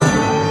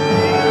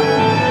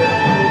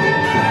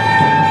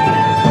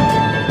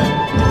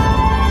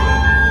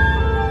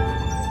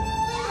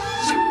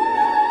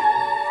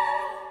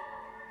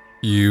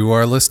You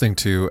are listening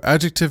to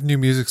Adjective New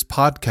Music's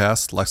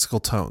podcast,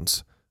 Lexical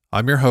Tones.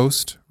 I'm your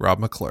host, Rob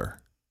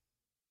McClure.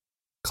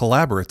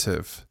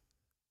 Collaborative,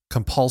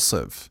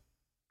 compulsive,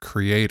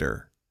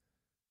 creator.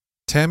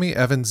 Tammy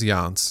Evans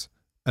Yance,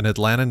 an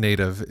Atlanta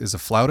native, is a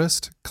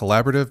flautist,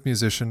 collaborative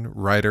musician,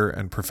 writer,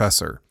 and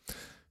professor.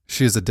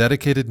 She is a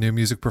dedicated new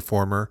music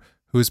performer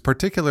who is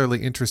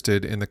particularly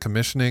interested in the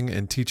commissioning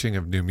and teaching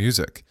of new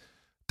music.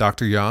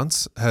 Dr.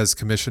 Yance has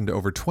commissioned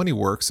over 20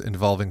 works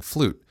involving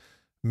flute,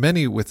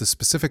 many with a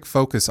specific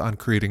focus on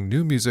creating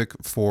new music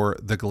for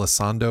the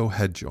glissando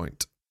head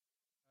joint.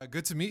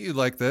 Good to meet you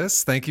like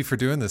this. Thank you for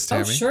doing this,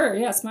 Tammy. Oh, sure.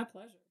 Yeah, it's my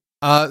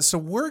pleasure. So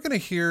we're going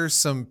to hear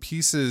some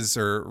pieces,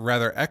 or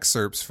rather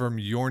excerpts, from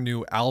your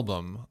new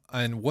album.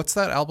 And what's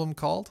that album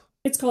called?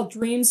 It's called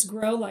Dreams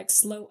Grow Like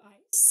Slow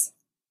Ice.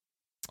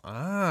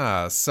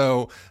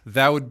 So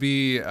that would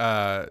be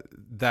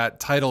that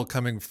title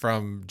coming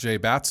from Jay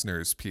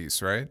Batzner's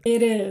piece, right?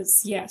 It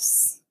is,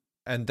 yes.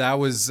 And that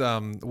was,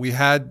 we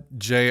had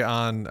Jay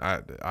on,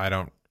 I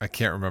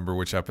can't remember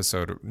which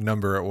episode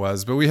number it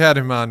was, but we had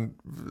him on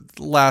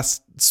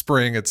last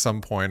spring at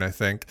some point, I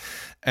think.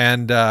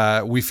 And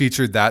we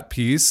featured that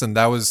piece, and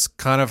that was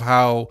kind of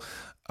how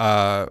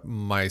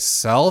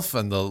myself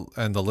and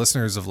the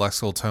listeners of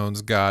Lexical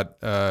Tones got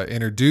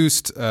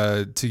introduced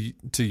to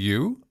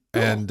you.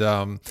 Cool.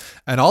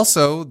 And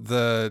also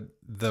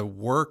the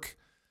work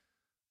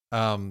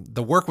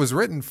was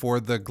written for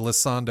the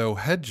glissando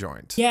head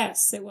joint.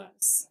 Yes, it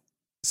was.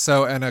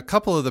 So, and a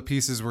couple of the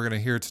pieces we're going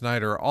to hear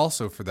tonight are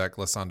also for that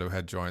glissando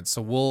head joint.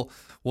 So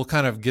we'll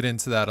kind of get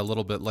into that a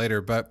little bit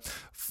later. But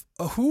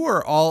who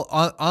are all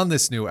on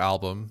this new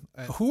album?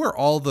 Who are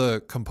all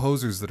the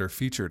composers that are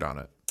featured on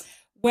it?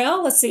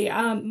 Well, let's see.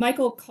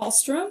 Michael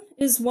Kallstrom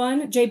is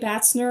one. Jay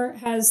Batzner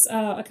has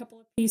a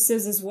couple of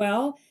pieces as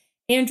well.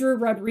 Andrew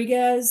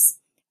Rodriguez,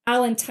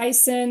 Alan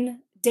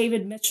Tyson,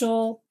 David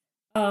Mitchell.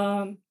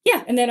 And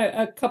then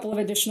a couple of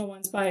additional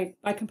ones by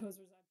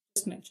composers I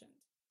just mentioned.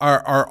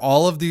 Are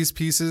all of these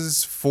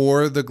pieces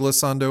for the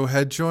glissando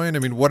head joint? I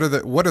mean, what are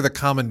the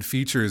common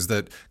features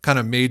that kind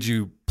of made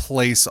you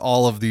place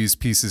all of these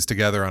pieces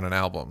together on an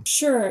album?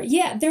 Sure.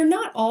 Yeah, they're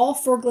not all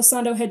for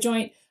glissando head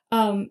joint.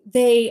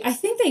 I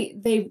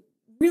think they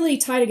really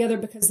tie together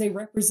because they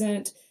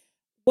represent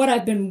what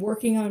I've been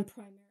working on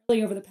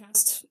primarily over the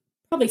past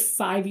probably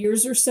 5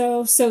 years or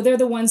so. So they're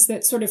the ones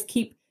that sort of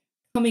keep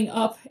coming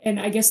up, and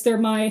I guess they're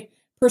my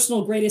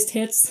personal greatest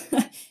hits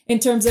in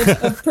terms of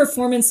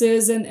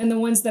performances and the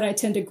ones that I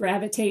tend to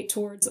gravitate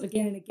towards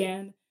again and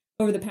again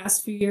over the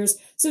past few years.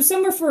 So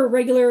some are for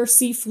regular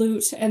C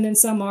flute, and then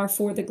some are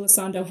for the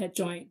glissando head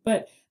joint.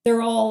 But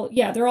they're all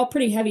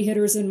pretty heavy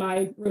hitters in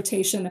my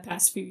rotation the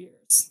past few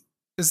years.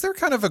 Is there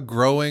kind of a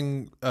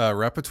growing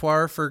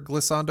repertoire for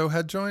glissando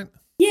head joint?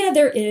 Yeah,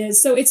 there is.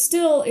 So it's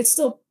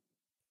still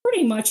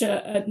pretty much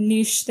a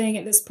niche thing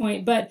at this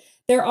point, but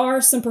there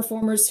are some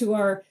performers who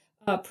are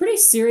pretty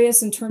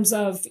serious in terms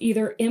of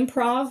either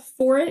improv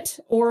for it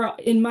or,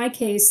 in my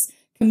case,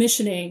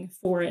 commissioning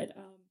for it.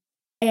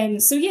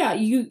 And so, yeah,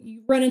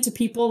 you run into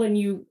people and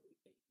you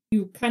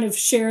kind of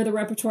share the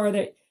repertoire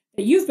that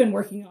you've been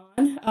working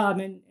on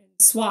and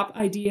swap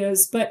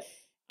ideas. But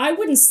I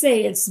wouldn't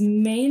say it's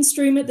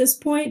mainstream at this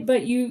point,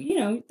 but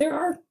there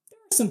are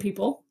some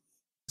people.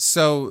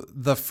 So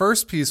the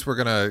first piece we're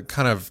going to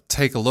kind of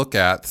take a look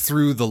at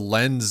through the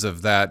lens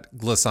of that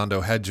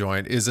glissando head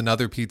joint is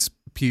another piece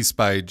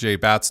by Jay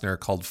Batzner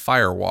called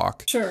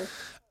Firewalk. Sure.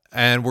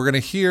 And we're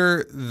going to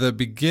hear the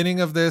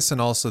beginning of this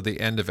and also the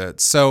end of it.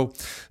 So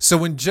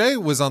when Jay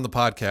was on the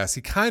podcast,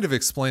 he kind of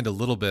explained a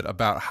little bit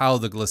about how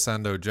the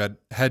glissando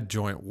head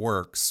joint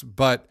works.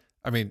 But,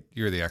 I mean,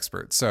 you're the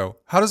expert. So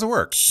how does it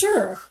work?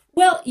 Sure.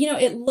 Well,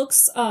 it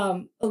looks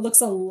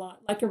a lot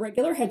like a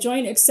regular head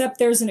joint, except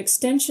there's an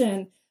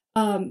extension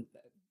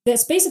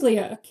that's basically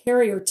a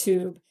carrier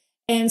tube.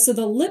 And so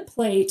the lip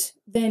plate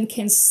then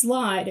can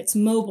slide. It's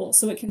mobile,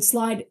 so it can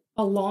slide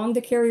along the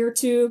carrier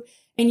tube.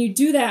 And you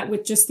do that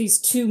with just these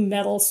two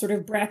metal sort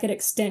of bracket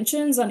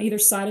extensions on either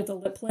side of the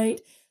lip plate.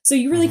 So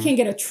you really can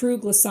get a true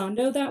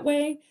glissando that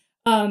way.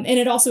 And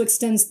it also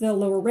extends the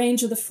lower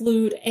range of the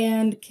flute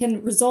and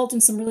can result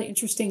in some really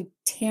interesting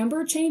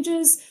timbre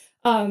changes,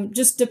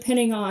 just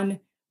depending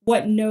on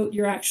what note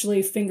you're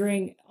actually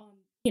fingering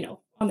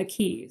on the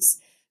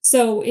keys.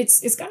 So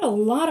it's got a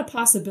lot of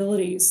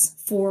possibilities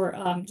for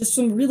just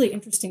some really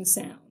interesting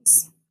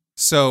sounds.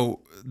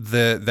 So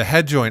the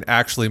head joint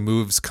actually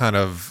moves kind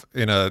of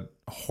in a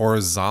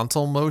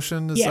horizontal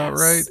motion, is that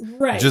right?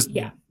 Right. Just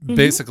yeah.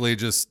 basically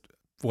just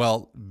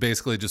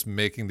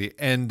making the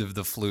end of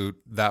the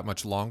flute that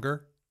much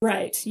longer.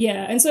 Right.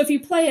 Yeah. And so if you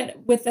play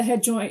it with the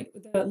head joint,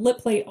 the lip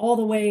plate all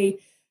the way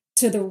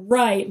to the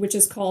right, which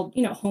is called,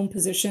 home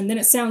position, then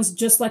it sounds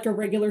just like a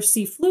regular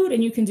C flute,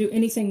 and you can do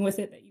anything with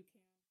it that you can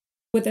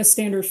with a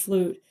standard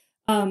flute.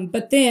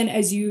 But then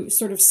as you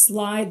sort of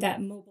slide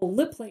that mobile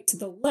lip plate to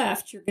the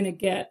left, you're going to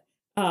get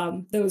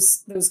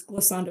those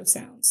glissando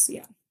sounds.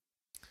 Yeah.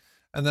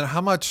 And then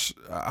how much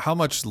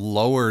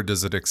lower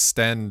does it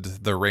extend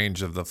the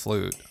range of the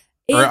flute?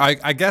 Or It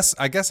I guess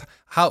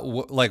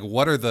like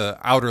what are the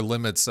outer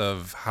limits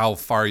of how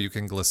far you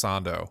can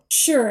glissando?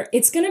 Sure,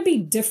 it's going to be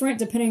different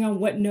depending on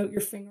what note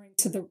you're fingering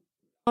to the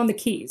on the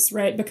keys,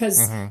 right?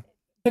 Mm-hmm.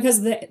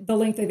 Because the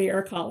length of the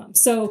air column.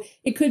 So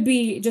it could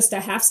be just a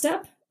half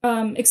step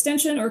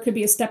extension, or it could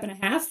be a step and a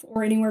half,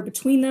 or anywhere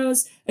between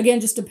those. Again,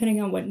 just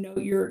depending on what note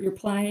you're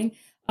playing.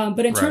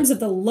 But in Right. terms of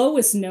the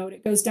lowest note,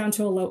 it goes down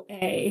to a low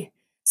A.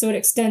 So it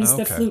extends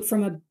the Okay. flute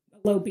from a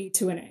low B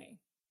to an A.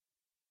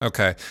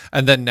 Okay.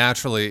 And then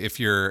naturally if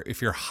you're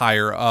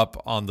higher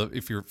up on the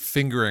if you're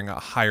fingering a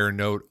higher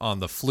note on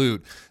the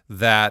flute,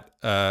 that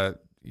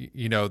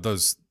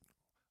those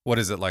what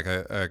is it like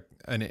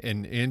an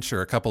inch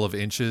or a couple of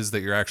inches that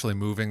you're actually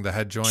moving the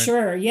head joint?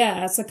 Sure,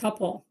 yeah, it's a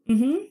couple.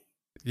 Mm-hmm.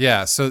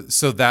 Yeah, so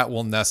that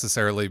will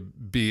necessarily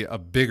be a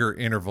bigger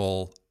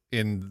interval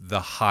in the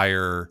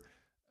higher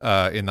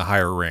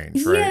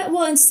range, right? Yeah,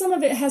 well, and some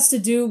of it has to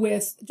do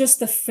with just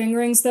the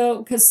fingerings, though,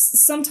 because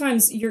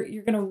sometimes you're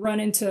going to run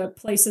into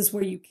places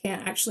where you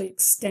can't actually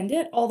extend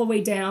it all the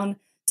way down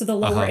to the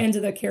lower Uh-huh. end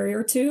of the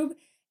carrier tube.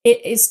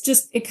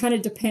 It kind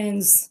of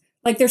depends.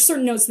 Like there's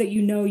certain notes that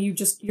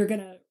you're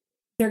gonna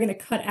they're gonna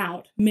cut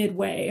out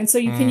midway, and so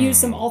you can use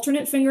some Mm,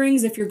 alternate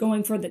fingerings if you're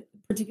going for the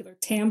particular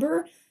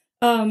timbre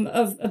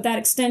of that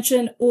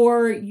extension,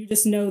 or you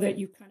just know that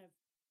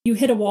you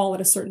hit a wall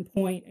at a certain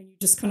point, and you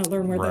just kind of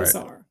learn where those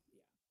right. are.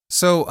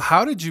 So,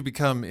 how did you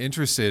become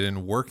interested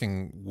in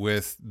working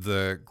with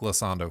the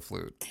glissando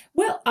flute?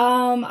 Well,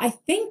 I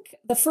think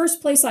the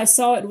first place I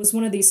saw it was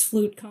one of these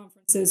flute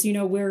conferences. You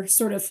know, we're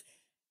sort of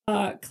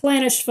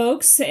clannish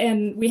folks,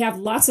 and we have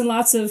lots and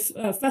lots of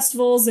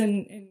festivals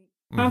and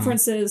Hmm.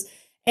 conferences,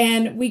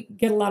 and we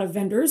get a lot of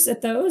vendors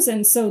at those.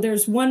 And so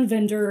there's one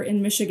vendor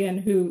in Michigan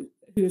who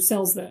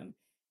sells them.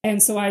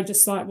 And so I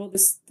just thought, well,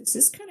 this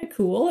is kind of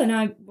cool. And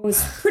I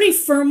was pretty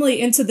firmly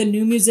into the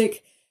new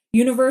music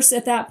universe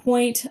at that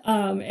point,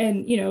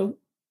 and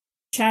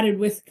chatted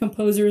with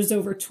composers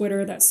over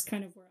Twitter. That's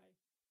kind of where I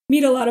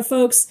meet a lot of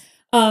folks.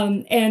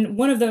 And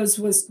one of those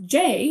was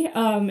Jay.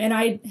 And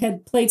I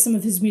had played some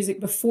of his music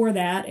before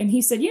that. And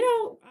he said,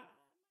 I'd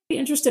be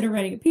interested in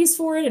writing a piece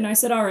for it. And I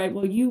said, all right,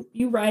 well, you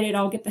write it.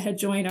 I'll get the head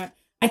joint.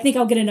 I think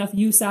I'll get enough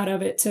use out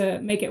of it to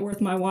make it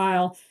worth my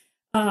while.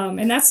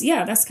 And that's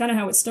kind of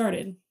how it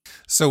started.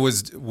 So,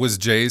 was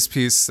Jay's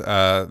piece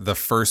the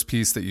first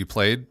piece that you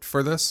played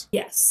for this?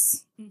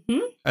 Yes. Hmm.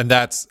 And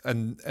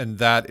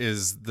that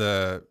is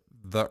the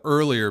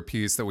earlier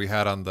piece that we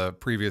had on the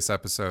previous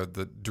episode,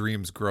 the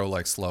dreams grow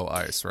like slow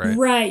ice, right?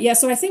 Right. Yeah.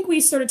 So I think we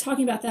started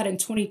talking about that in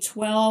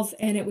 2012,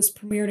 and it was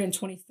premiered in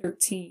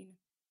 2013.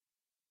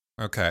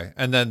 Okay.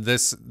 And then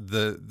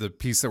the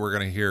piece that we're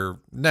going to hear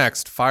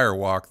next,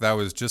 Firewalk, that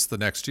was just the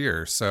next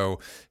year. So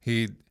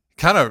he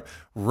kind of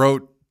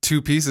wrote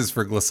two pieces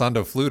for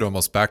glissando flute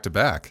almost back to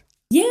back.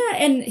 Yeah,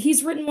 and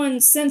he's written one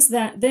since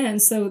that then.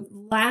 So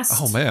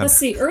Oh man. let's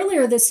see,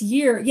 earlier this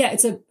year, yeah,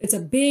 it's a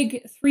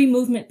big 3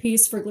 movement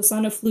piece for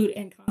glissando flute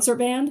and concert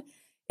band.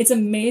 It's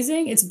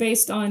amazing. It's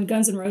based on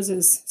Guns N'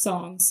 Roses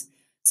songs.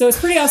 So it's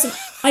pretty awesome.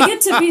 I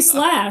get to be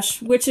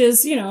Slash, which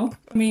is, I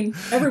mean,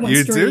 everyone's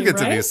You do dream, get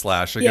to be a right?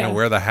 Slash. Are you going Yeah. to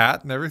wear the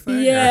hat and everything?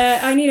 Or? Yeah,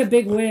 I need a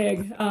big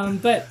wig.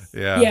 But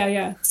Yeah.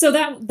 yeah. So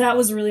that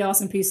was a really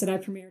awesome piece that I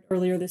premiered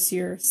earlier this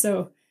year.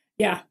 So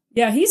yeah,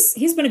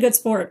 he's been a good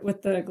sport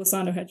with the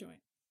glissando head joint.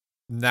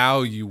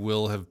 Now you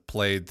will have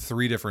played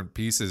three different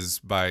pieces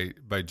by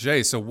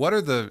Jay. So what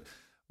are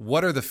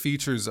the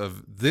features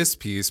of this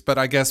piece? But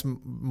I guess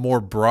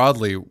more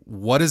broadly,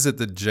 what is it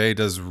that Jay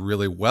does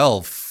really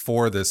well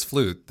for this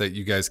flute that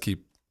you guys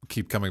keep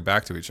coming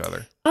back to each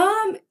other?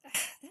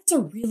 That's a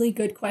really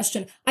good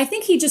question. I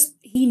think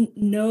he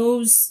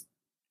knows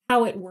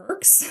how it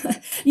works.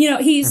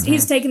 He's Hmm.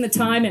 taken the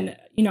time, and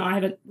I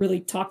haven't really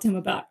talked to him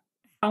about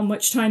how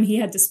much time he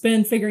had to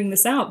spend figuring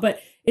this out,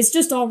 but it's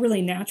just all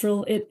really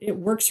natural. It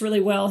works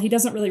really well. He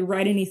doesn't really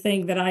write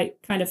anything that I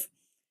kind of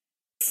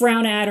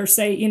frown at or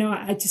say,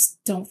 I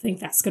just don't think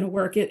that's going to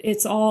work.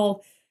 It's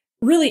all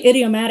really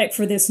idiomatic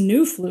for this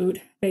new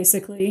flute,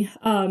 basically.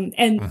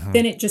 And Hmm.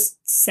 then it just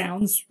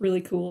sounds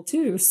really cool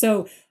too.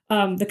 So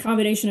the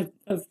combination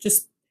of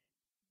just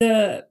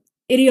the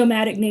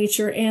idiomatic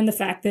nature and the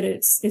fact that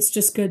it's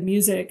just good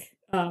music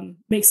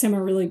makes him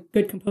a really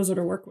good composer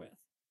to work with.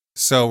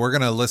 So we're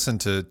going to listen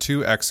to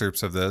two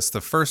excerpts of this. The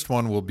first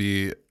one will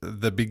be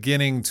the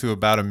beginning to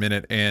about a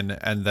minute in,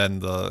 and then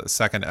the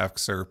second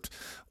excerpt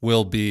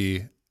will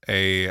be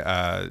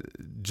a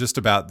just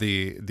about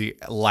the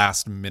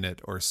last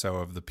minute or so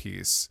of the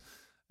piece,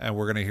 and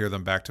we're going to hear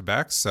them back to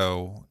back.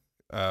 So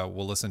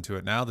we'll listen to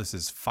it now. This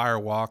is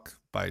Firewalk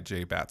by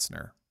Jay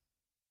Batzner.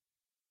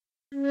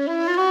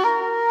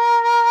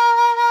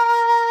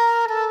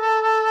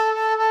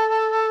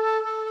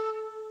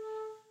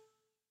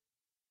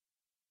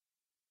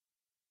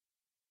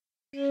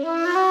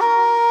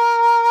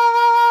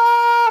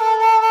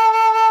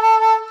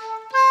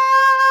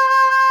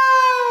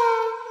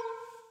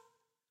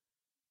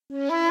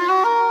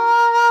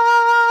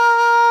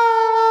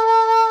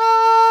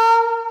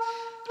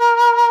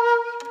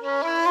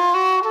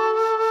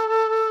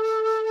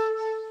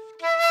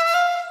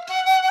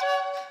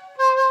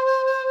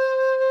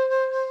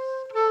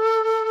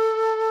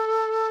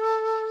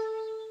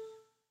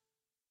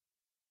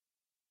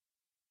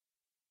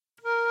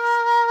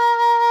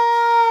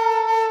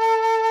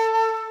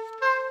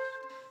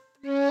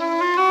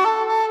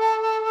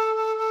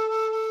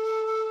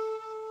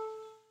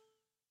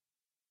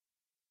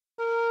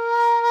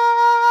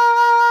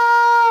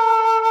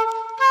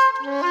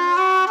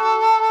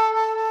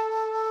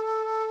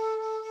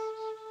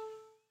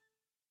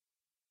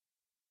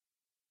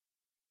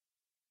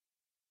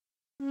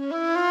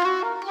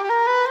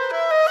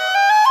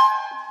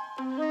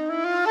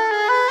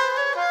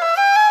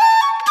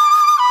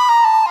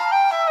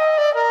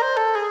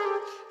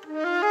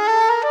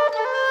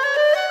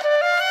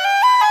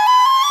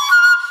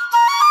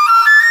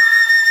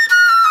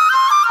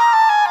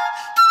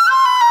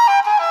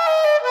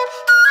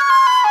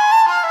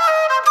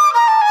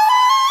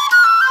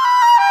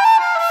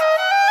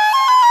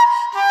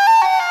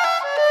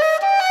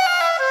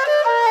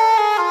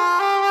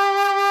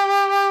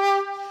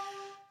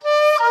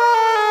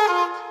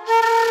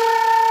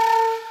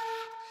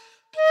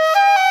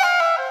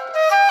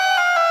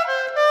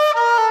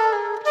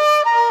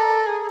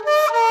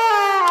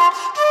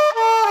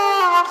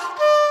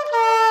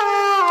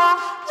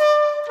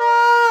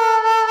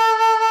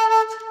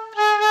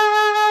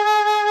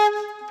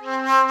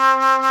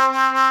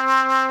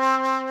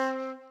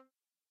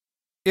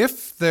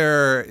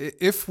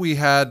 if we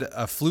had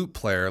a flute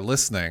player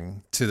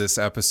listening to this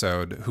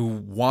episode who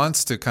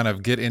wants to kind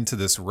of get into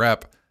this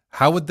rep,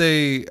 how would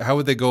they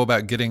go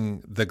about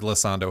getting the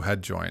glissando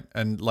head joint,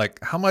 and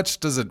like how much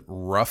does it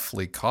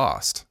roughly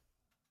cost?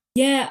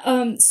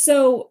 Yeah.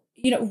 So,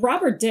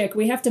 Robert Dick,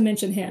 we have to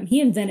mention him.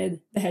 He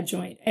invented the head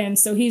joint. And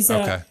so he's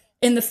Okay.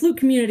 in the flute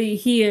community,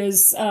 he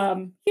is,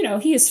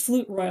 he is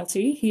flute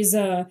royalty. He's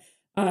an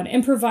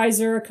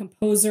improviser,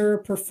 composer,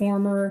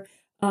 performer,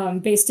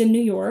 based in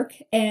New York.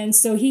 And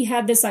so he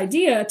had this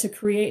idea to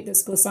create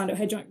this glissando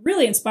head joint,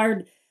 really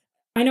inspired.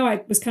 I know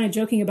I was kind of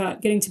joking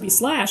about getting to be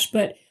Slash,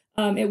 but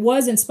it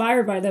was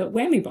inspired by the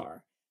whammy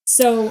bar.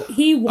 So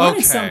he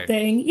wanted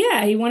something.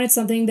 Yeah, he wanted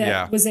something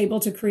that was able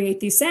to create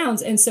these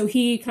sounds. And so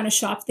he kind of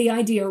shopped the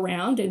idea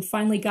around and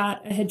finally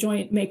got a head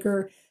joint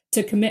maker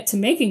to commit to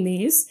making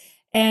these.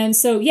 And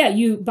so,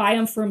 you buy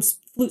them from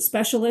Flute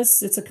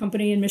Specialists. It's a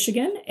company in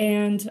Michigan.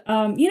 And,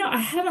 I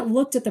haven't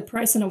looked at the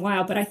price in a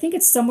while, but I think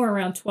it's somewhere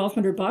around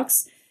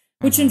 $1,200,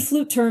 which in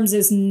flute terms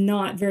is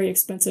not very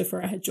expensive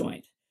for a head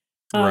joint.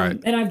 Right.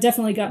 And I've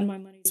definitely gotten my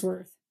money's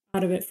worth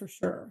out of it for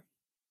sure.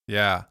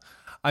 Yeah.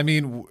 I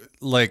mean,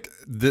 like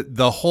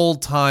the whole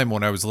time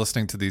when I was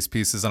listening to these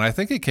pieces, and I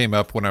think it came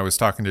up when I was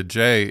talking to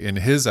Jay in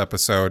his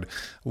episode,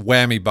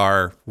 whammy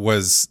bar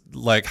was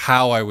like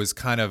how I was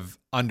kind of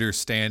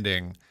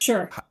understanding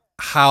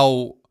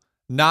how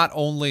not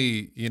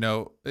only,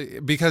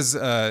 because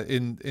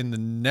in the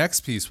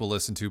next piece we'll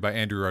listen to by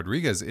Andrew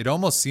Rodriguez, it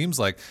almost seems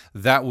like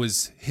that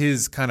was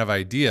his kind of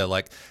idea,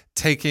 like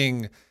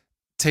taking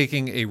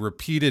a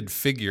repeated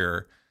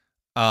figure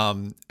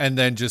and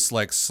then just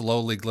like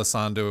slowly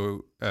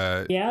glissando,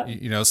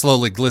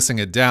 slowly glissing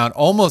it down,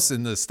 almost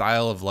in the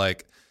style of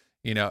like,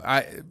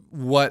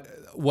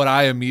 what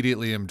I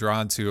immediately am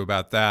drawn to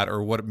about that,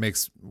 or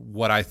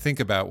what I think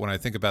about when I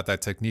think about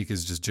that technique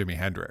is just Jimi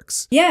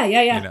Hendrix.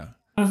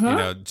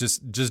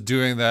 Just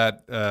doing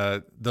that,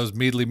 those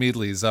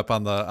meedlies up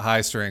on the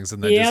high strings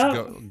and then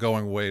just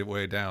going way,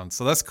 way down.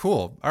 So that's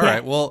cool. All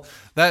right. Well,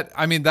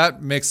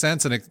 that makes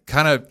sense. And it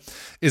kind of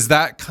is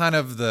that kind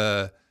of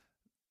the,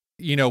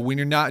 when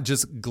you're not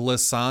just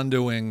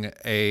glissandoing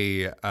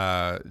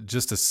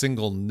just a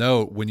single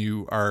note, when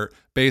you are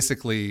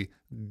basically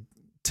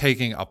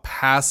taking a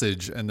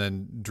passage and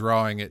then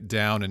drawing it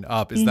down and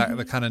up, is that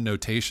the kind of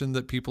notation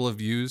that people have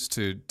used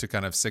to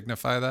kind of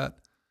signify that?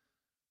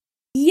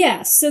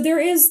 Yes. So there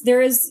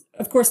is,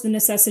 of course, the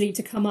necessity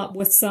to come up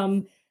with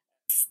some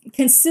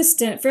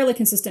fairly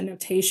consistent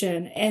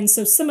notation. And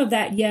so some of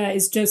that,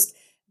 is just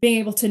being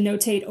able to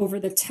notate over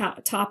the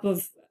top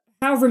of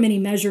however many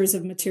measures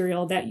of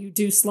material that you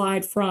do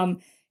slide from,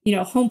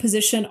 home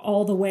position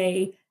all the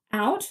way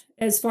out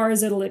as far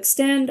as it'll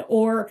extend.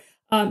 Or,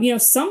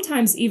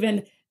 sometimes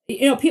even,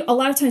 a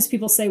lot of times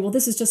people say, well,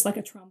 this is just like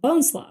a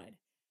trombone slide.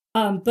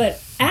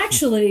 But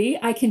actually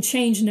I can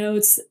change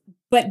notes,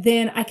 but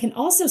then I can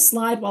also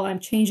slide while I'm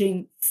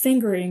changing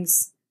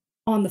fingerings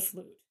on the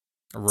flute.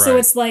 Right. So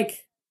it's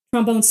like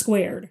trombone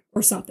squared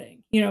or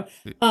something,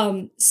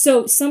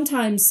 So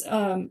sometimes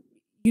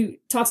you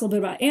talked a little bit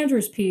about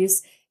Andrew's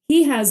piece.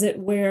 He has it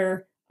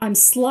where I'm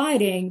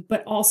sliding,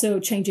 but also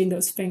changing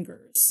those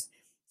fingers.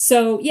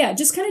 So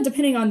just kind of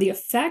depending on the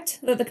effect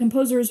that the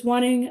composer is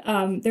wanting,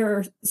 there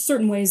are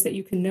certain ways that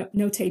you can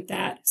notate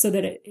that so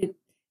that it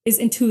is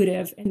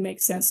intuitive and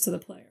makes sense to the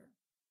player.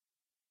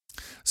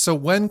 So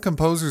when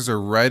composers are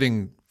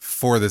writing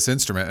for this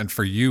instrument and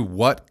for you,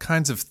 what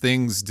kinds of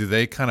things do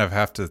they kind of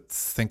have to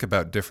think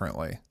about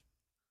differently?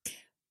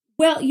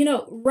 Well,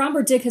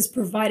 Robert Dick has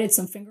provided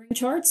some fingering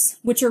charts,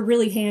 which are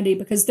really handy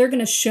because they're going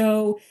to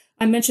show,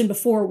 I mentioned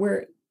before,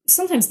 where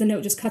sometimes the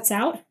note just cuts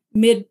out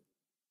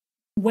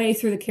midway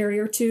through the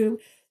carrier tube.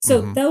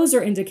 So those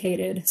are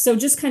indicated. So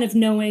just kind of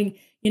knowing,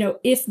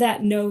 if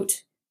that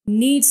note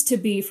needs to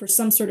be for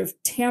some sort of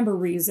timbre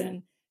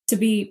reason to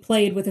be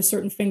played with a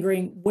certain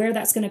fingering, where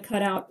that's going to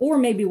cut out, or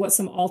maybe what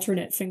some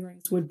alternate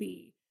fingerings would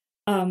be.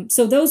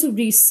 So those would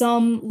be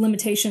some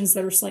limitations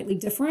that are slightly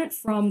different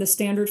from the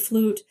standard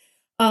flute.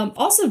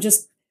 Also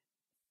just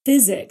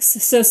physics.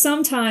 So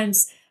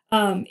sometimes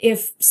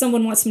if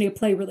someone wants me to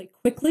play really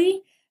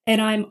quickly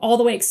and I'm all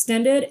the way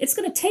extended, it's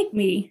going to take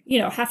me,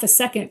 half a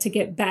second to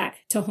get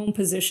back to home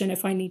position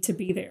if I need to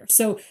be there.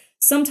 So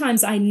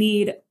sometimes I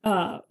need,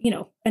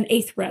 an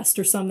eighth rest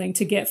or something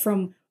to get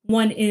from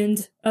one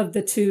end of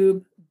the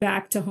tube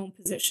back to home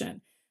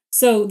position.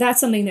 So that's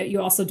something that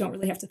you also don't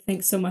really have to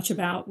think so much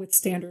about with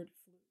standard.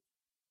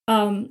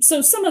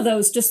 So some of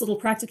those just little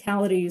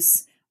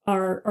practicalities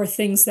are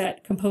things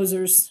that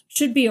composers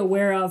should be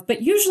aware of.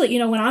 But usually,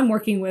 when I'm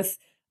working with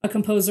a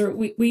composer,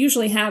 we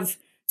usually have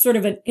sort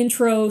of an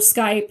intro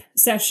Skype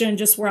session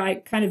just where I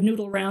kind of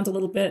noodle around a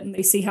little bit and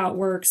they see how it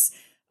works.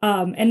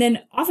 And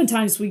then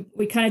oftentimes we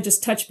kind of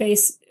just touch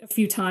base a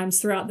few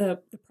times throughout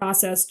the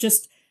process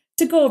just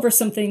to go over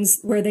some things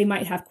where they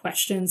might have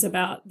questions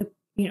about the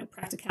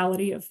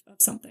practicality of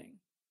something.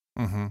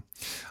 Mm-hmm.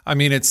 I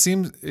mean, it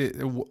seems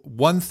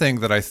one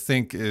thing that I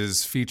think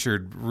is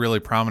featured really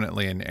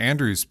prominently in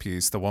Andrew's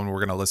piece, the one we're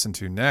going to listen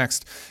to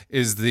next,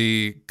 is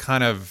the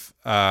kind of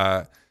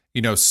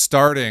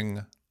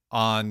starting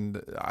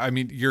on, I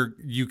mean,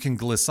 you can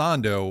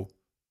glissando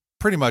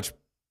pretty much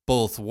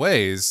both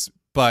ways,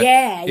 but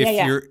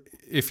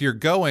if you're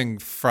going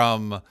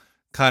from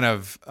kind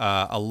of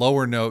a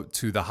lower note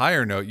to the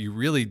higher note, you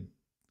really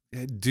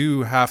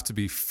do have to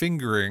be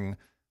fingering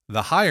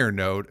the higher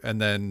note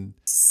and then,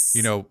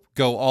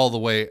 go all the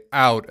way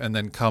out and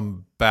then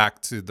come back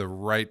to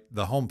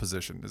the home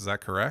position. Is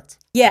that correct?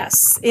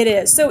 Yes, it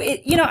is. So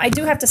I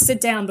do have to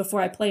sit down before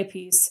I play a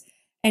piece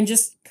and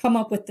just come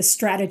up with the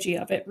strategy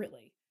of it,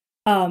 really.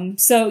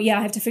 So yeah,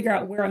 I have to figure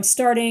out where I'm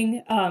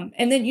starting.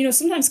 And then,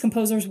 sometimes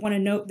composers want a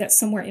note that's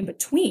somewhere in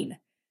between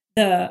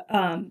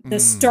the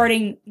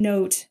starting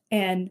note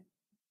and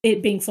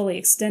it being fully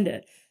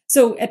extended.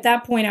 So at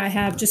that point, I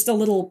have just a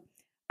little,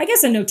 I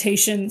guess, a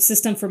notation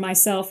system for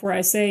myself where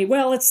I say,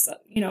 well, it's,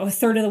 a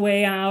third of the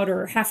way out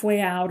or halfway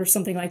out or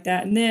something like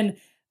that. And then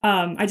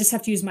I just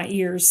have to use my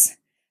ears.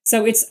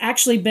 So it's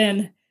actually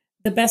been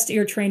the best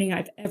ear training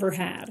I've ever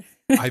had.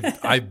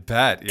 I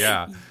bet.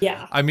 Yeah.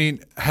 Yeah. I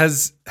mean,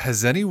 has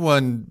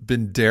anyone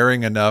been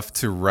daring enough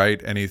to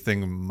write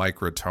anything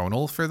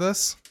microtonal for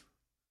this?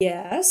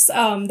 Yes.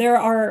 There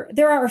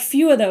are a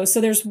few of those.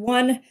 So there's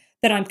one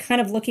that I'm kind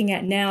of looking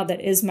at now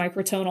that is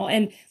microtonal,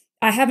 and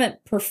I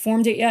haven't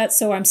performed it yet,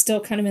 so I'm still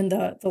kind of in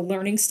the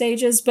learning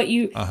stages, but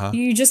you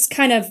just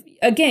kind of,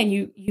 again,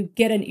 you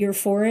get an ear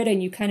for it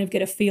and you kind of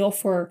get a feel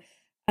for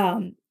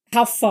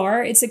how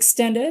far it's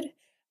extended.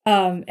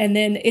 And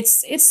then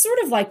it's sort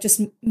of like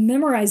just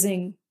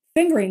memorizing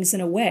fingerings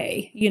in a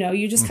way.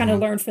 You just kind of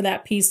learn for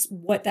that piece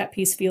what that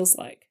piece feels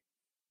like.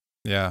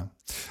 Yeah.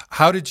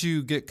 How did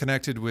you get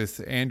connected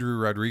with Andrew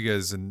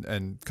Rodriguez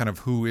and kind of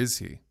who is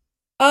he?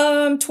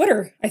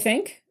 Twitter, I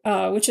think,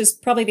 which is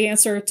probably the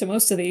answer to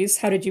most of these.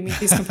 How did you meet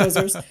these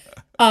composers?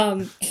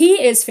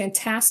 He is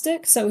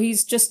fantastic. So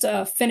he's just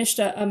finished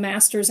a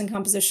master's in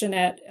composition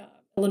at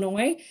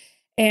Illinois,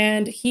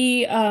 and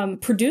he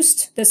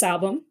produced this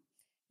album.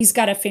 He's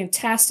got a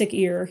fantastic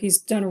ear. He's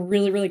done a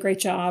really, really great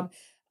job.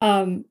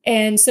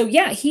 And so,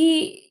 yeah,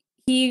 he,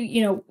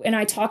 and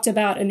I talked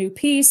about a new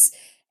piece,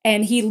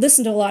 and he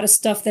listened to a lot of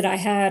stuff that I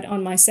had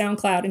on my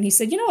SoundCloud. And he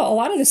said, a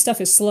lot of this stuff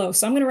is slow,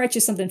 so I'm going to write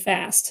you something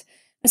fast.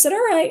 I said, all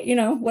right,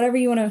 whatever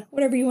you want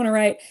to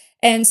write.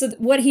 And so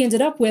what he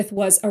ended up with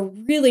was a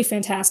really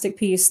fantastic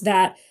piece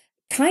that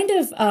kind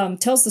of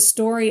tells the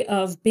story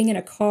of being in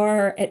a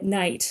car at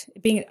night,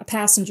 being a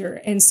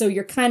passenger. And so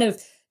you're kind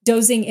of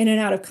dozing in and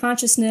out of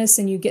consciousness,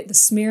 and you get the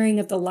smearing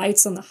of the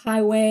lights on the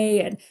highway.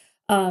 And,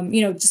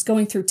 just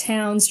going through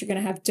towns, you're going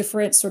to have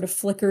different sort of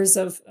flickers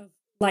of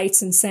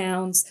lights and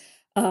sounds.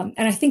 And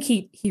I think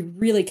he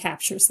really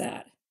captures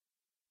that.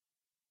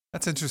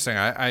 That's interesting.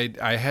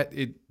 I had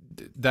it.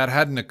 That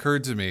hadn't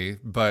occurred to me,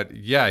 but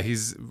yeah,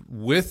 he's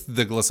with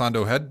the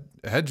glissando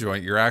head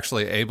joint. You're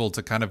actually able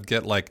to kind of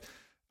get like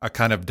a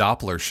kind of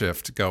Doppler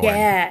shift going.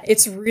 Yeah,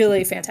 it's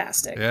really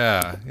fantastic.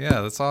 Yeah,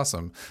 that's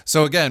awesome.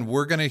 So again,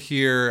 we're going to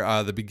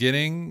hear the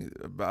beginning,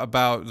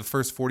 about the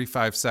first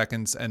 45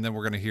 seconds, and then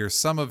we're going to hear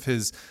some of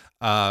his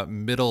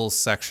middle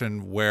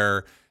section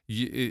where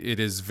it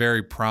is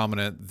very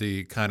prominent,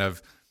 the kind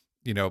of,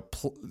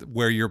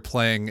 where you're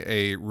playing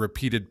a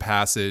repeated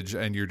passage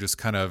and you're just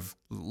kind of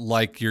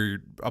like you're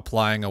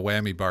applying a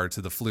whammy bar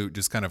to the flute,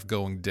 just kind of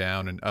going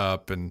down and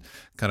up and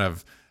kind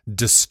of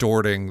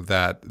distorting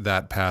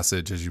that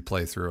passage as you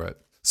play through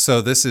it.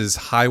 So this is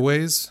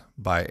Highways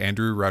by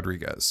Andrew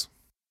Rodriguez.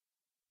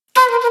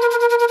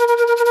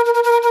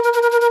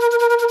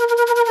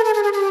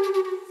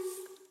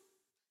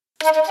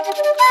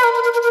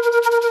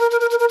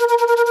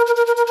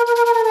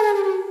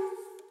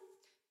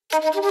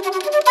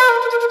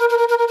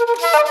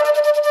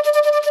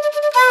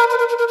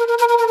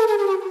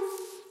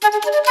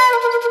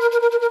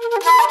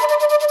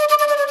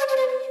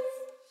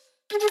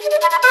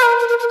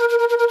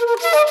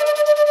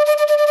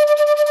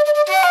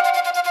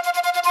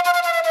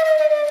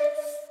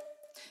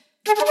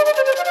 Thank you.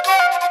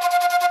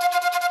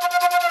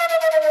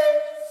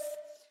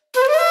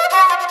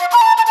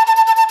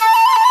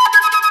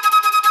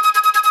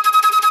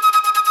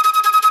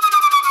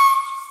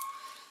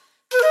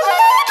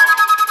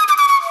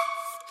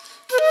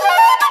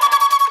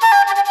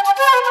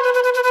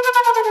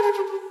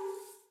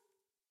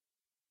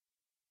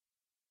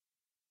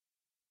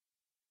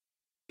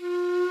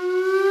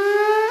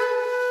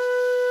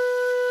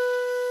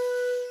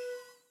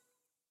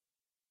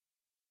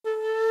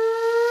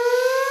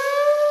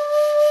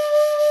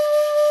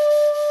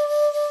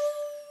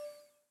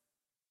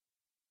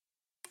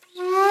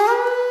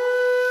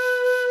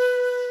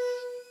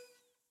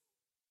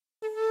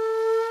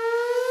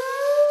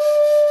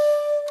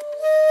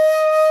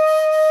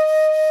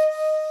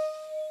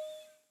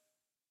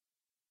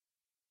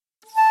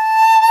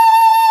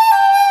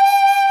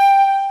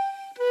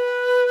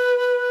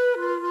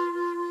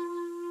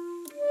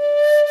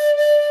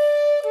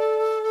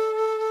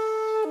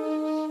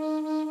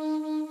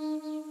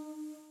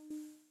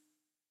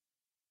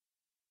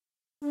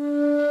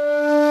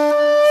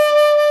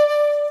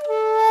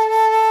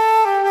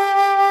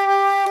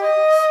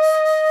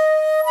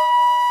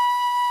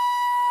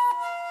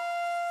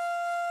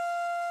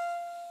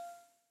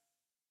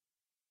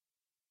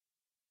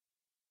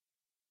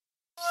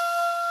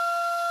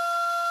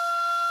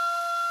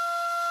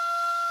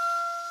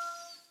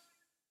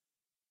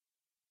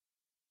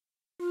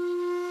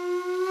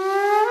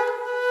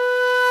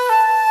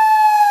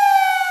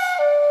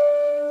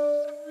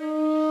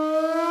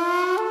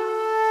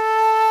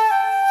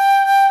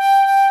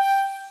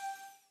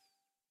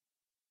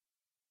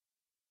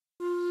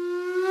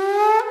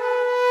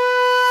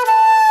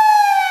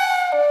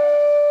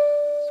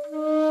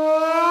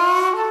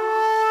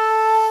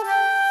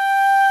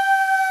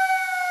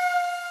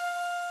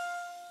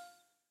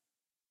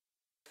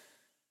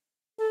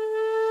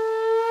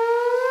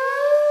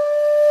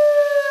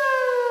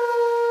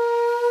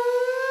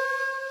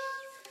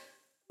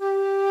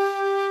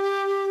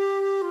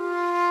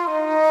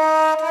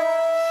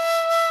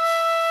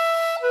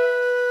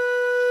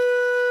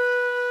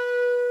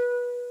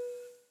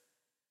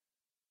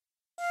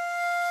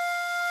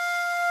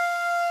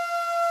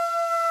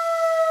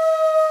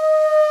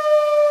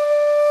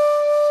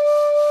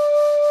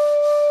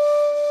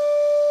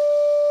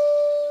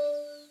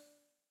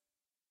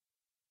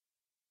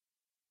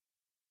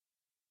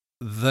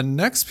 the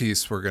next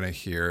piece we're going to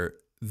hear,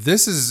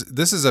 this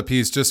is a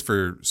piece just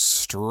for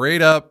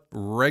straight up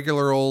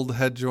regular old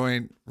head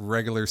joint,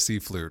 regular C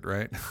flute,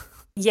 right?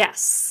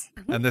 Yes.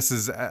 And this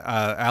is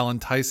Alan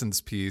Tyson's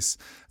piece,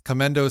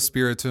 Commendo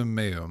Spiritum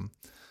Meum.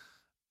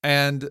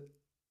 And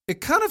it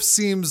kind of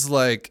seems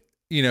like,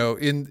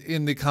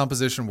 in the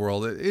composition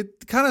world,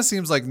 it kind of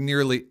seems like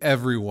nearly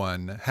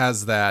everyone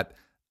has that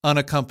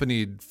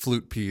unaccompanied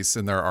flute piece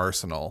in their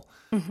arsenal.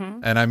 Mm-hmm.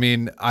 And I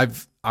mean,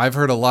 I've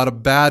heard a lot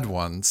of bad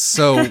ones.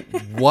 So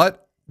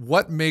what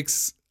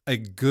makes a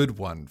good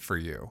one for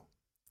you?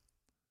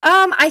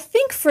 I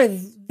think for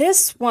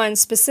this one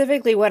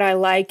specifically, what I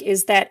like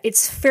is that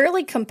it's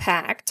fairly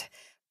compact,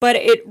 but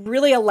it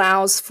really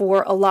allows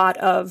for a lot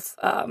of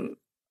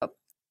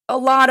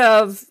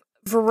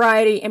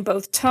variety in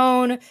both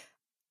tone,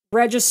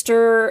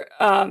 register.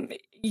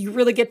 You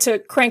really get to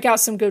crank out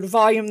some good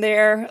volume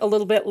there a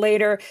little bit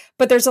later,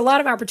 but there's a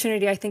lot of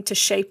opportunity, I think, to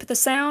shape the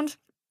sound.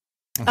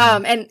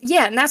 Mm-hmm.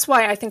 And that's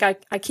why I think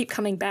I keep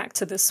coming back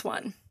to this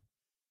one.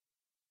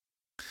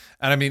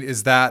 And I mean,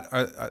 is that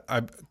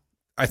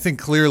I think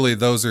clearly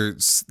those are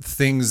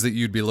things that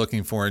you'd be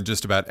looking for in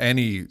just about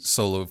any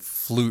solo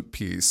flute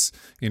piece,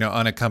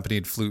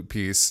 unaccompanied flute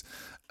piece.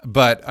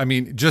 But I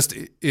mean, just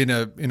in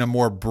a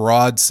more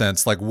broad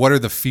sense, like what are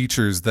the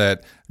features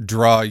that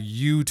draw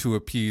you to a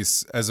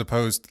piece as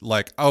opposed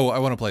like, oh, I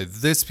want to play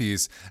this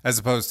piece as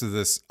opposed to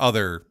this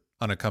other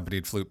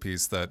unaccompanied flute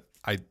piece that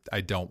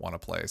I don't want to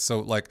play. So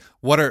like,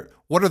 what are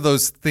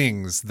those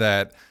things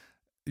that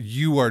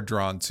you are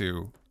drawn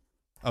to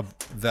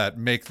that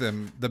make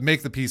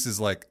the pieces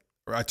like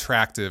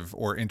attractive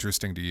or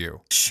interesting to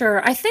you?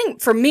 Sure. I think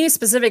for me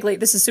specifically,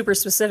 this is super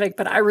specific,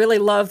 but I really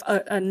love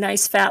a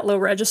nice fat low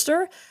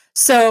register.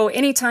 So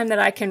anytime that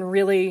I can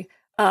really,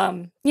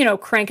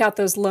 crank out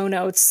those low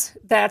notes,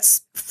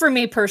 that's for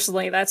me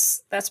personally,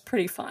 that's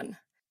pretty fun.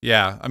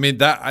 Yeah. I mean,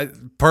 that's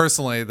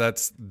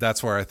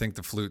where I think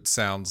the flute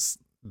sounds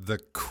the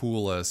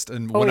coolest.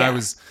 And when I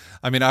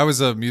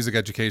was a music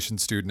education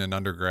student in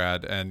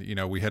undergrad, and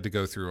we had to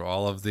go through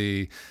all of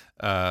the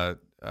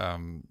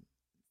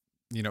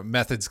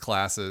methods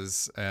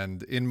classes,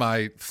 and in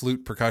my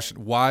flute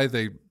percussion, why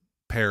they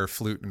pair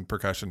flute and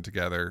percussion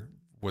together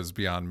was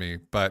beyond me.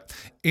 But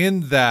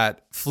in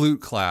that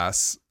flute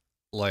class,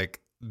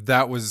 like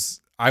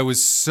I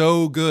was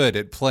so good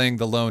at playing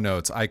the low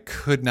notes, I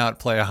could not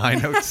play a high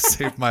note to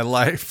save my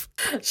life.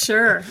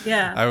 Sure,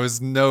 yeah. I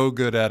was no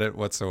good at it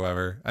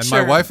whatsoever. And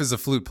Sure. My wife is a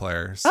flute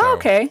player. So, oh,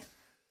 okay.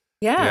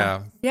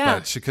 Yeah.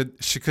 But she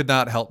could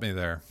not help me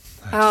there.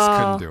 I just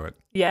couldn't do it.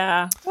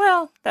 Yeah.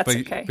 Well, that's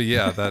okay. But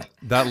yeah,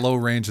 that low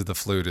range of the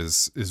flute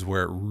is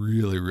where it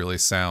really, really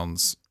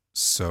sounds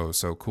so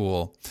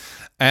cool.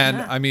 And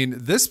I mean,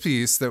 this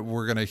piece that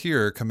we're going to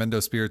hear,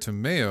 Commendo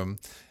Spiritum Meum,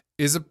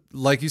 is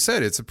like you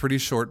said, it's a pretty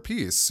short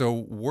piece. So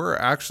we're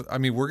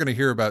going to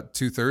hear about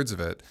 2/3 of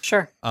it.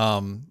 Sure.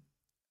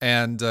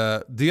 And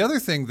the other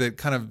thing that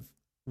kind of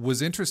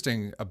was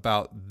interesting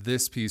about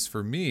this piece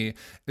for me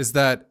is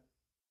that,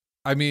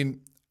 I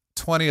mean,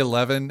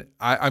 2011,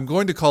 I'm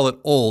going to call it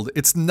old.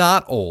 It's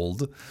not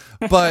old,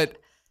 but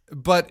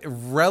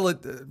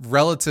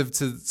relative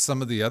to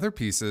some of the other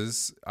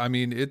pieces, I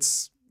mean,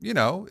 it's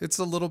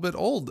a little bit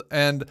old.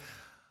 And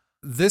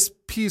this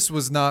piece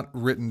was not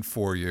written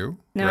for you,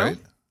 no, right?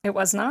 It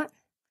was not.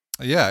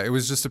 Yeah, it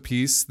was just a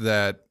piece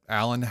that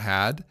Alan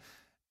had.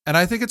 And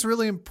I think it's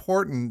really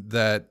important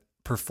that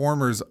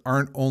performers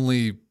aren't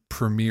only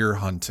premiere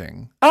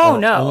hunting. Oh,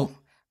 no.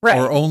 Right.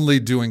 Or only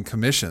doing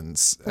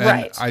commissions. And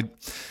right.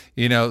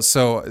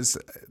 So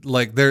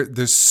like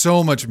there's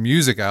so much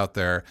music out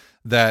there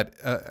that,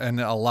 and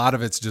a lot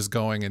of it's just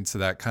going into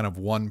that kind of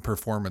one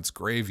performance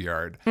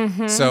graveyard.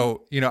 Mm-hmm.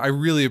 So, I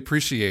really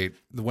appreciate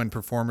when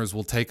performers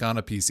will take on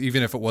a piece,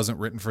 even if it wasn't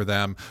written for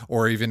them,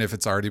 or even if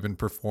it's already been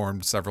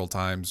performed several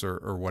times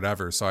or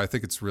whatever. So I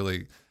think it's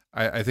really,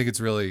 I think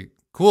it's really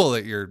cool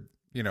that you're,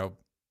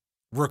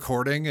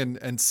 recording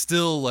and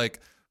still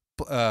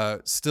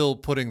still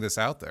putting this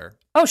out there.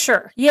 Oh,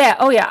 sure. Yeah.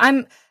 Oh,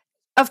 yeah.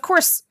 Of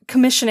course,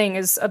 commissioning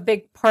is a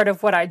big part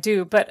of what I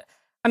do, but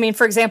I mean,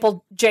 for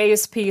example,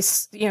 Jay's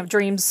piece,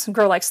 Dreams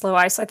Grow Like Slow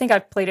Ice, I think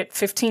I've played it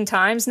 15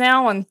 times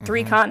now on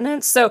 3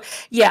 continents. So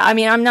yeah, I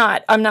mean, I'm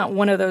not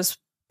one of those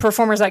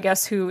performers, I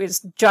guess, who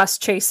is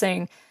just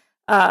chasing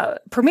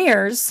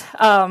premieres,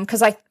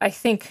 because I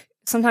think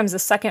sometimes the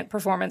second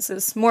performance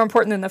is more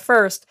important than the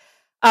first.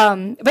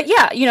 But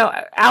yeah,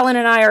 Alan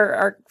and I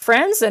are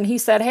friends, and he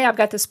said, "Hey, I've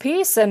got this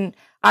piece," and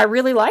I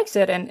really liked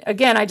it. And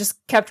again, I just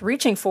kept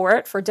reaching for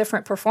it for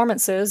different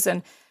performances,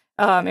 and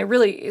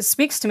it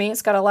speaks to me.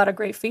 It's got a lot of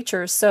great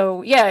features.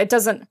 So yeah, it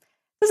doesn't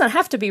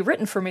have to be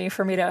written for me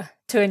to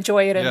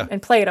enjoy it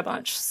and play it a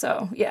bunch.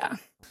 So yeah.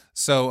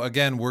 So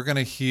again, we're going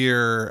to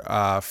hear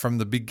from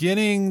the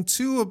beginning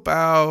to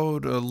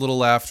about a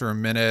little after a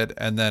minute,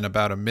 and then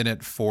about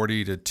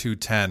 1:40 to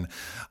 2:10.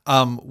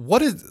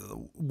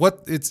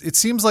 It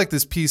seems like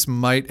this piece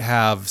might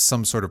have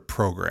some sort of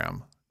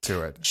program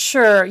to it.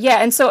 Sure. Yeah.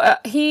 And so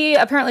he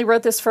apparently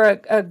wrote this for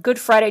a Good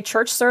Friday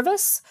church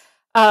service.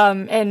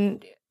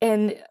 And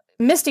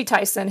Misty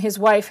Tyson, his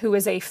wife, who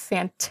is a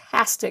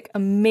fantastic,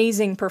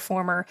 amazing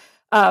performer.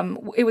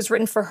 It was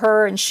written for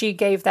her, and she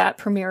gave that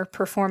premiere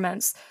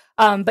performance.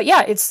 But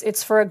yeah,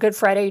 it's for a Good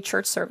Friday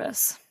church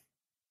service.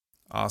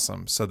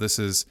 Awesome. So this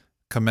is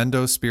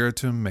Commendo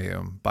Spiritum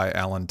Meum by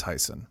Alan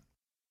Tyson.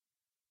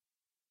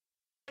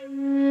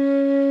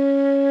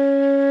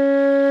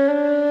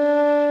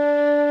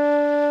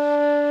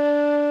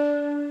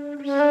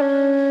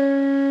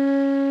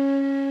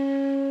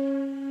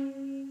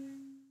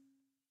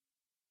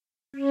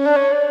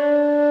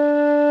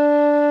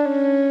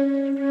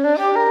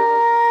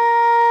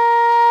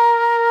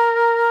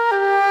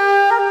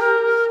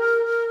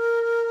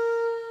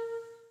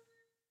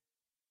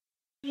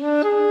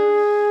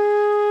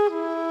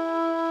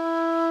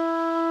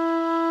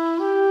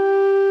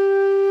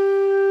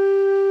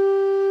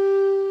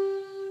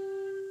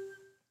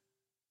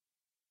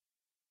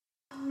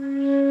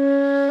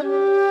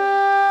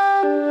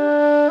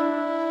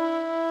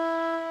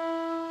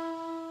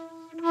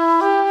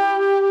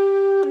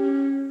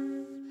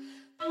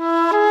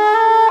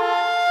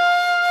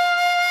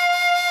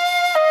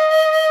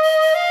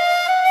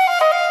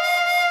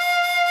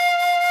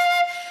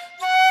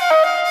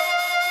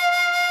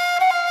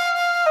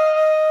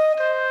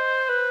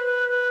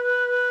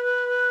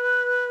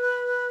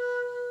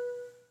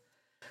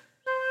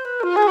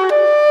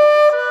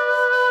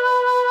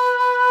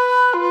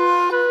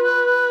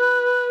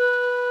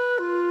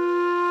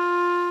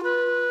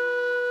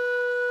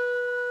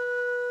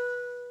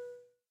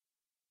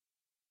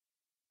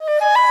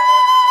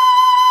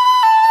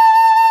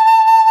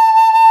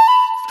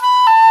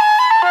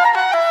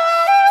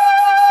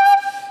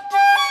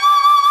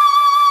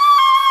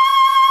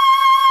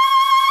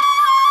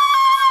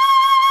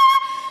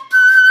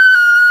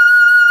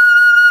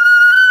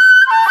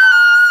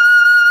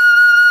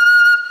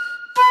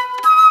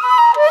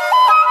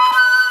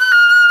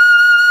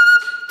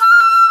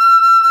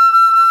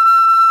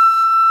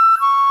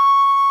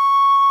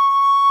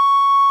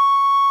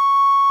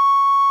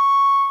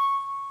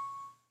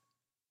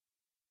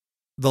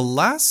 The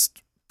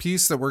last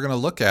piece that we're going to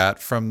look at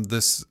from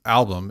this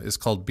album is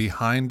called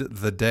Behind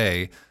the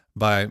Day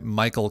by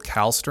Michael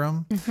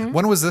Kallstrom. Mm-hmm.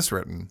 When was this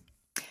written?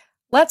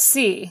 Let's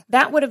see.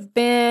 That would have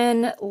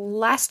been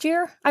last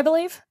year, I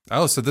believe.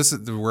 Oh, so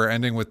we're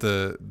ending with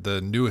the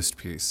newest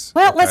piece.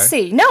 Well, okay. Let's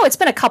see. No, it's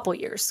been a couple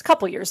years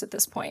at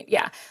this point.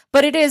 Yeah.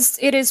 But it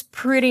is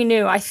pretty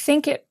new. I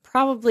think it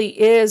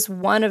probably is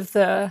one of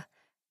the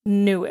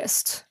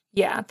newest,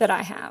 that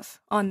I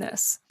have on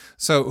this.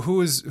 So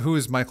who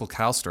is Michael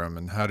Kallstrom,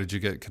 and how did you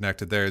get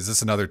connected there? Is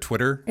this another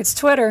Twitter? It's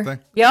Twitter. thing?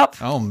 Yep.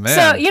 Oh man.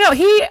 So,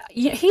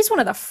 he's one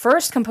of the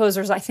first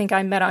composers I think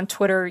I met on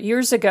Twitter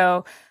years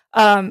ago.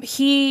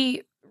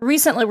 He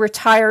recently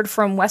retired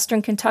from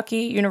Western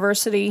Kentucky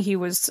University. He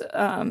was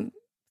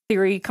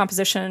theory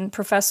composition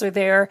professor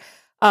there.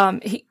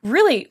 He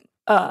really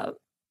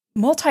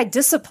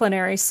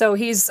multidisciplinary. So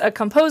he's a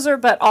composer,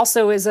 but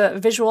also is a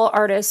visual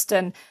artist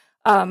and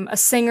a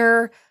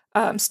singer,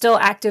 still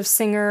active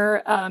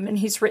singer. And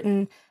he's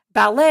written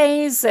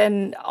ballets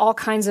and all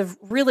kinds of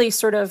really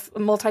sort of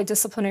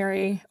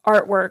multidisciplinary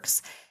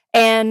artworks.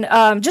 And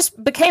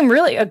just became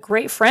really a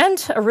great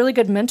friend, a really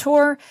good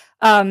mentor.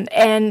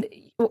 And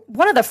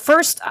one of the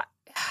first,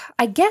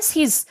 I guess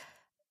he's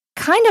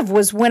kind of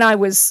was when I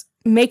was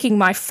making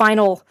my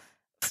final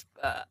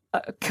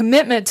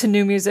commitment to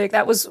new music.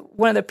 That was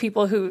one of the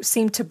people who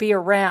seemed to be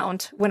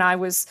around when I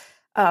was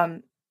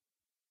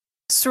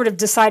sort of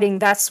deciding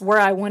that's where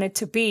I wanted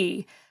to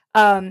be,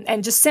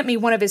 and just sent me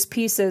one of his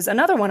pieces,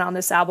 another one on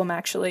this album,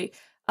 actually.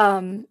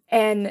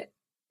 And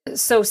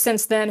so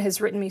since then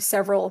has written me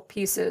several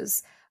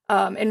pieces,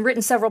 and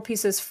written several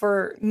pieces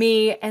for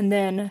me and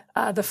then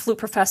the flute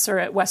professor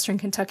at Western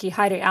Kentucky,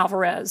 Heidi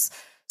Alvarez.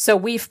 So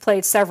we've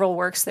played several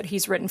works that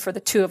he's written for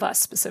the two of us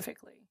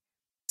specifically.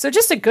 So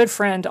just a good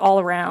friend all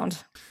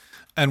around.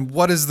 And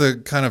what is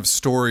the kind of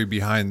story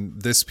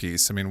behind this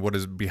piece? I mean, what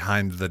does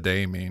Behind the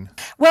Day mean?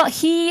 Well,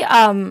 he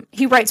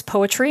writes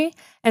poetry,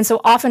 and so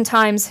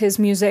oftentimes his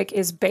music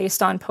is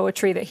based on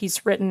poetry that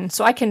he's written.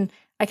 So I can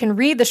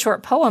read the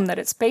short poem that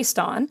it's based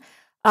on.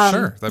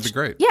 Sure, that'd be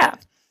great. Yeah.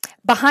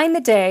 Behind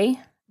the day,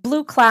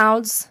 blue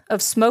clouds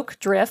of smoke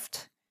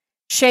drift,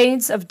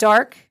 shades of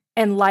dark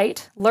and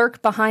light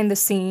lurk behind the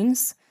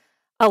scenes,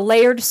 a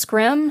layered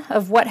scrim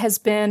of what has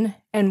been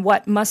and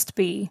what must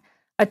be,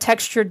 a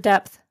textured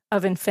depth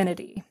of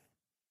infinity.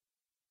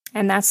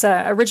 And that's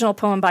an original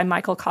poem by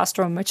Michael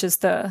Kallstrom, which is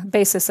the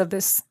basis of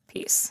this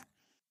piece.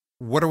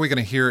 What are we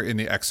going to hear in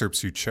the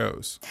excerpts you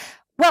chose?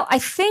 Well, I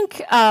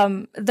think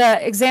the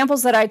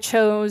examples that I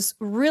chose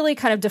really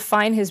kind of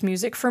define his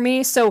music for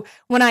me. So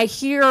when I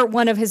hear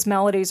one of his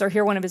melodies or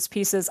hear one of his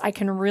pieces, I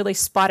can really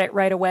spot it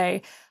right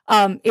away.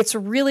 It's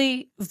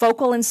really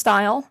vocal in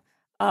style,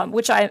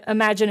 which I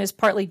imagine is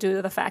partly due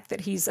to the fact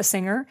that he's a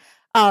singer.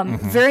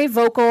 Very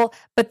vocal,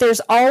 but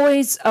there's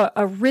always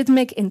a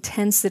rhythmic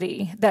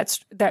intensity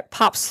that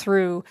pops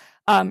through,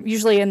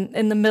 usually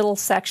in the middle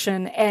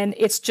section, and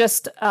it's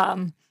just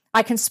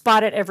I can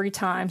spot it every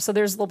time. So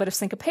there's a little bit of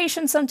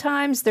syncopation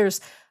sometimes.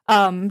 There's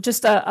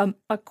just a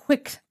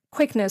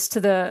quickness to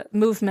the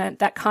movement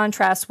that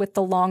contrasts with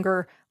the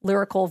longer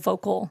lyrical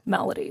vocal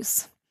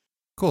melodies.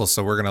 Cool.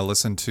 So we're going to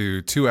listen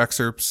to 2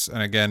 excerpts.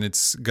 And again,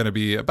 it's going to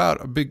be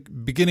about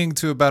beginning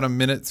to about a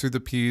minute through the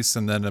piece,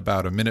 and then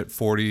about a minute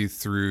 40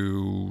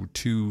 through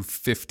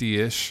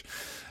 2:50-ish.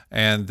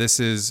 And this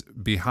is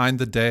Behind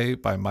the Day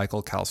by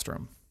Michael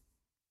Kallstrom.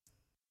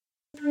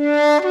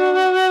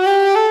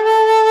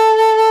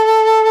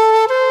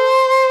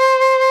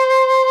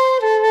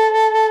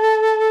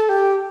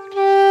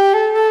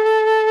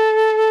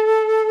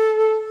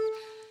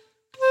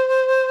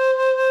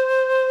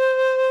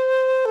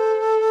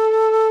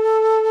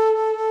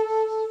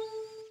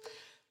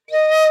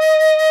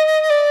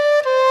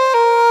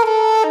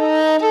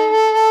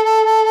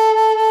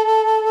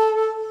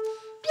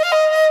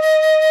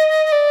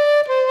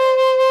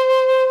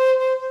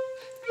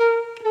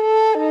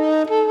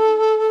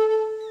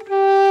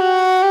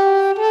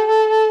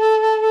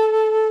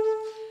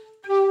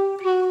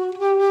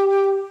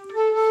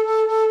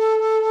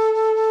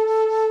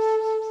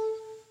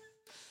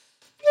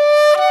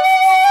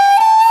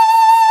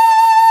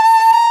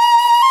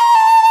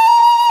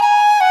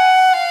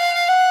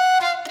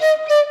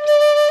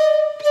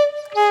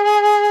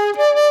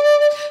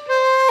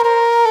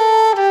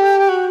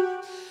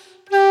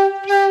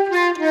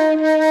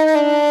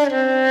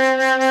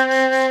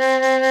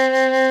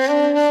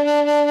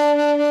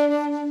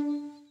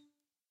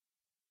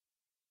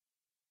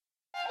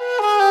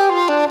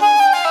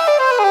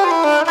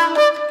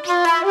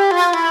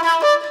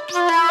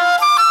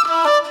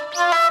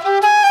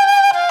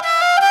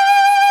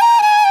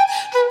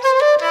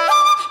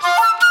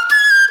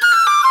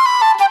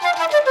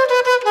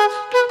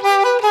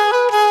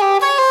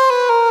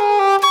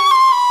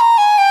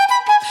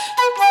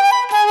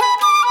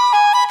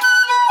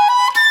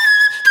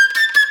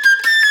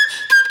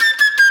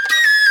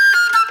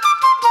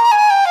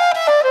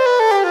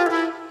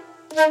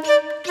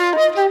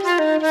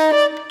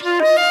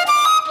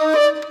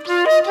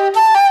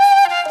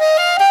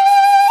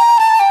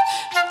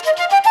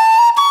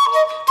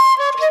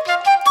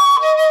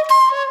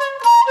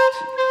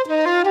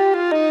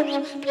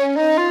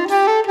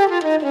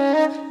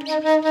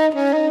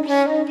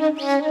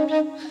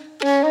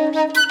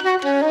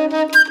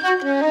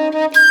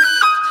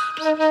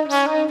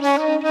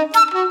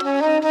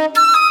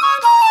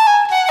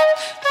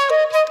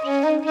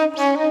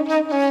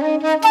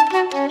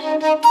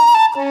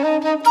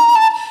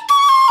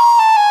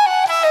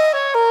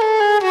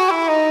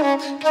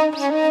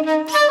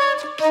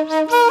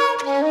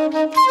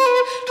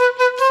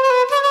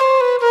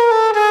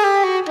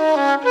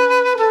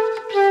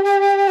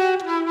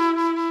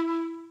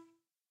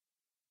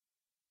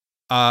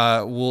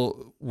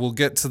 We'll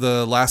get to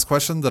the last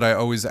question that I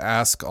always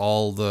ask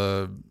all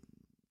the,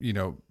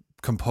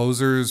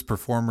 composers,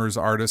 performers,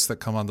 artists that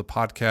come on the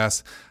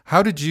podcast.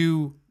 How did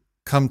you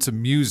come to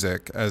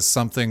music as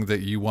something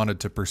that you wanted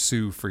to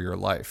pursue for your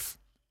life?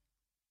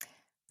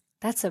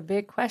 That's a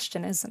big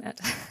question, isn't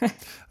it?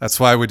 That's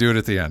why we do it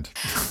at the end.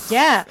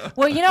 Yeah.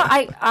 Well,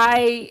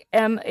 I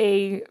am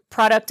a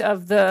product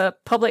of the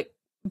public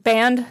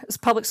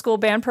school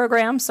band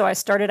program. So I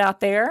started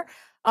out there.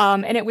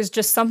 And it was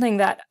just something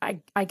that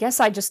I guess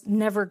I just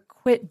never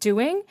quit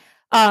doing.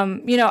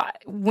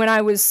 When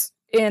I was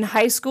in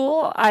high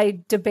school,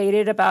 I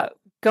debated about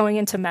going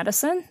into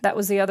medicine. That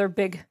was the other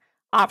big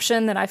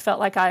option that I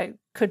felt like I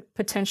could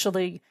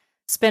potentially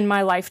spend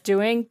my life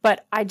doing.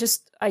 But I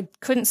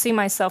couldn't see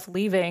myself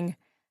leaving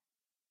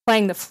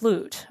playing the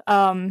flute.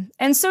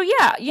 And so,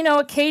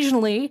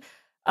 occasionally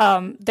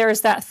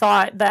there's that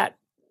thought, that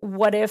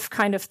what if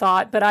kind of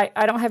thought, but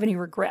I don't have any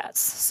regrets.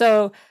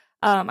 So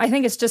I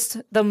think it's just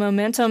the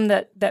momentum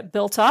that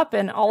built up,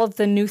 and all of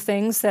the new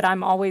things that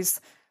I'm always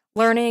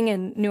learning,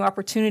 and new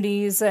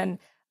opportunities, and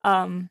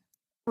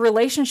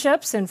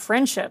relationships and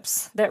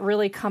friendships that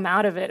really come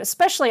out of it,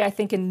 especially I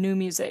think in new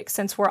music,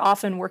 since we're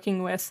often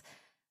working with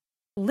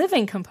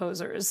living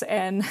composers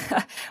and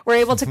we're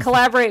able to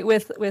collaborate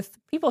with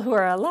people who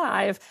are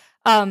alive.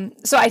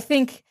 So I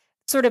think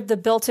sort of the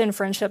built-in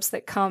friendships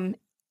that come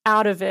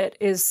out of it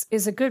is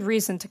a good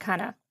reason to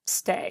kind of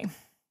stay.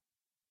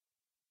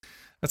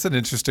 That's an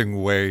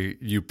interesting way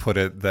you put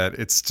it, that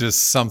it's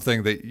just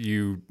something that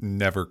you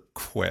never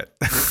quit.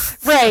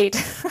 Right.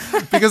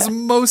 Because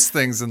most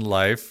things in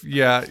life,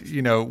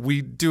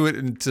 we do it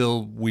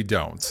until we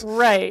don't.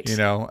 Right.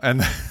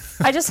 And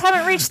I just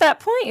haven't reached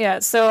that point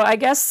yet. So I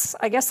guess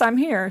I'm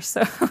here.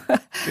 So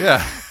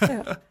yeah.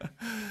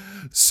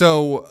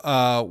 So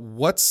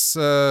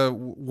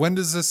when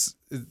does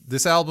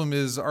this album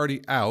is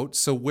already out,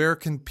 so where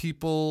can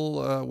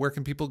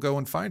people go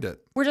and find it?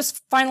 We're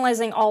just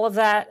finalizing all of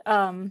that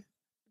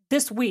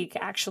this week,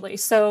 actually.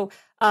 So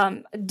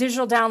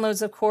digital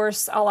downloads, of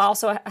course. I'll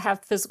also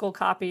have physical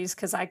copies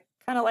because I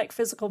kind of like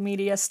physical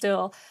media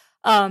still.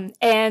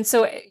 And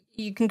so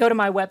you can go to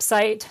my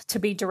website to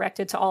be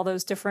directed to all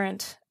those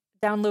different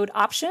download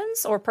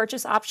options or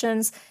purchase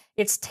options.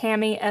 It's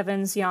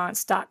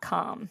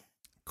TammyEvansYance.com.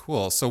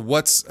 Cool. So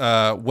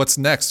what's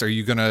next? Are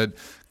you going to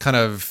kind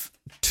of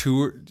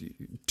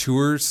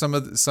tour some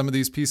of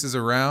these pieces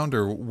around,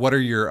 or what are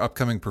your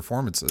upcoming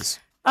performances?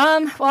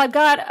 Well,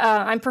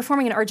 I'm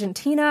performing in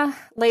Argentina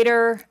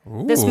later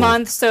this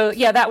month. So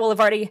yeah, that will have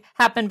already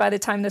happened by the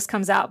time this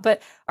comes out.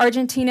 But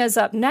Argentina's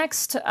up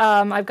next.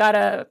 I've got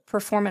a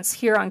performance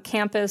here on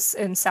campus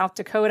in South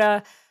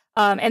Dakota.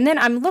 And then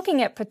I'm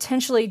looking at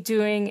potentially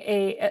doing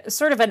a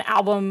sort of an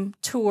album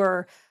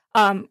tour,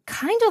 kind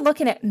of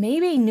looking at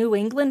maybe New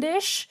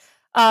England-ish.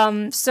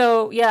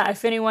 So yeah,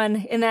 if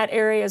anyone in that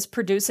area is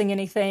producing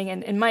anything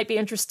and might be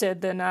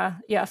interested, then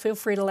yeah, feel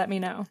free to let me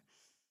know.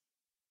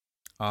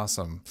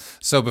 Awesome.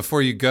 So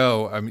before you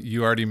go,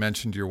 you already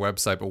mentioned your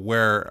website, but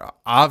where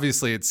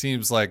obviously it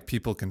seems like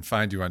people can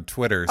find you on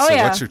Twitter. So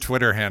yeah. What's your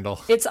Twitter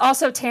handle? It's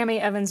also Tammy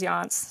Evans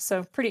Yance.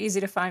 So pretty easy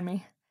to find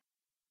me.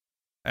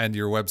 And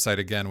your website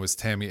again was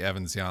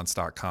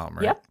tammyevansyance.com,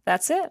 right? Yep,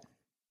 that's it.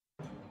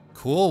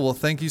 Cool. Well,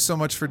 thank you so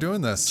much for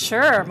doing this.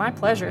 Sure. My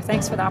pleasure.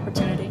 Thanks for the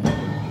opportunity.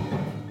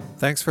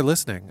 Thanks for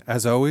listening.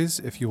 As always,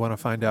 if you want to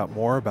find out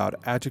more about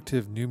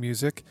adjective new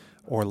music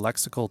or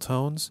lexical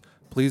tones,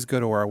 please go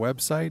to our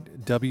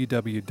website,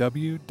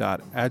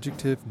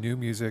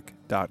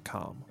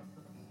 www.adjectivenewmusic.com.